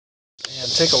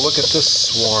And take a look at this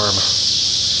swarm.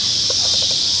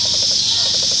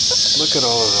 Look at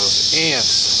all of those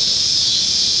ants.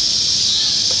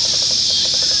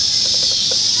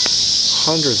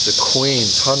 Hundreds of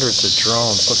queens, hundreds of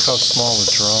drones. Look how small the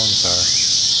drones are.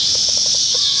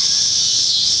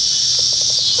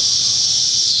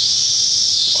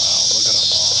 Wow, look at them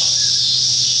all.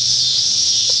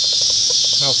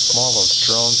 Look how small those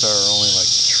drones are, only like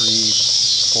 3,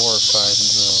 4,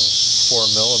 5, 4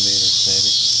 millimeters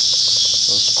maybe.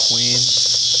 Those queens,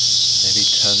 maybe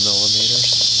 10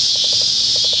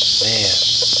 millimeters. Man,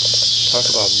 talk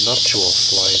about nuptial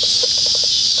flights.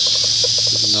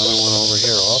 There's another one over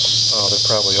here. Oh, they're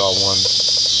probably all one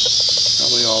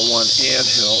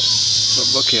anthill.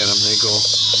 But look at them, they go.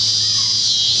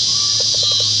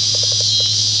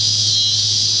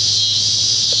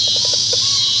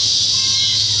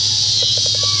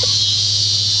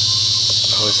 I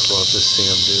always love to see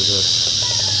them do this.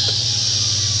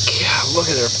 God, look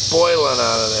at her boiling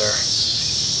out of there.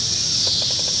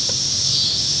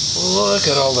 Look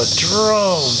at all the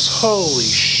drones. Holy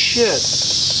shit.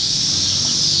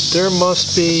 There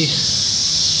must be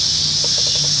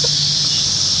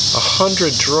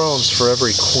 100 drones for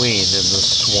every queen in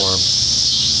this swarm.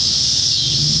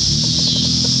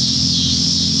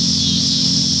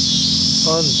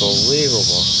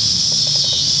 Unbelievable.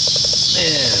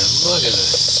 Man, look at the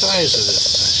size of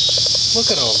this thing. Look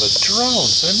at all the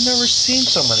drones. I've never seen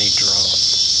so many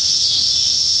drones.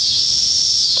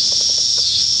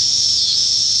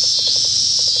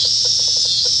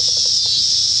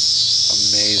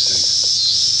 Amazing.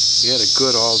 We had a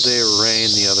good all-day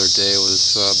rain the other day. It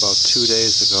was about 2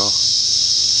 days ago.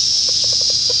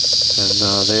 And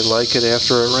they like it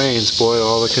after it rains. Boy,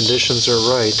 all the conditions are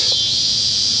right.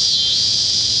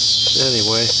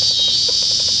 Anyway,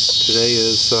 today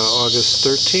is August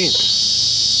 13th,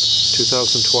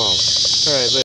 2012. All right.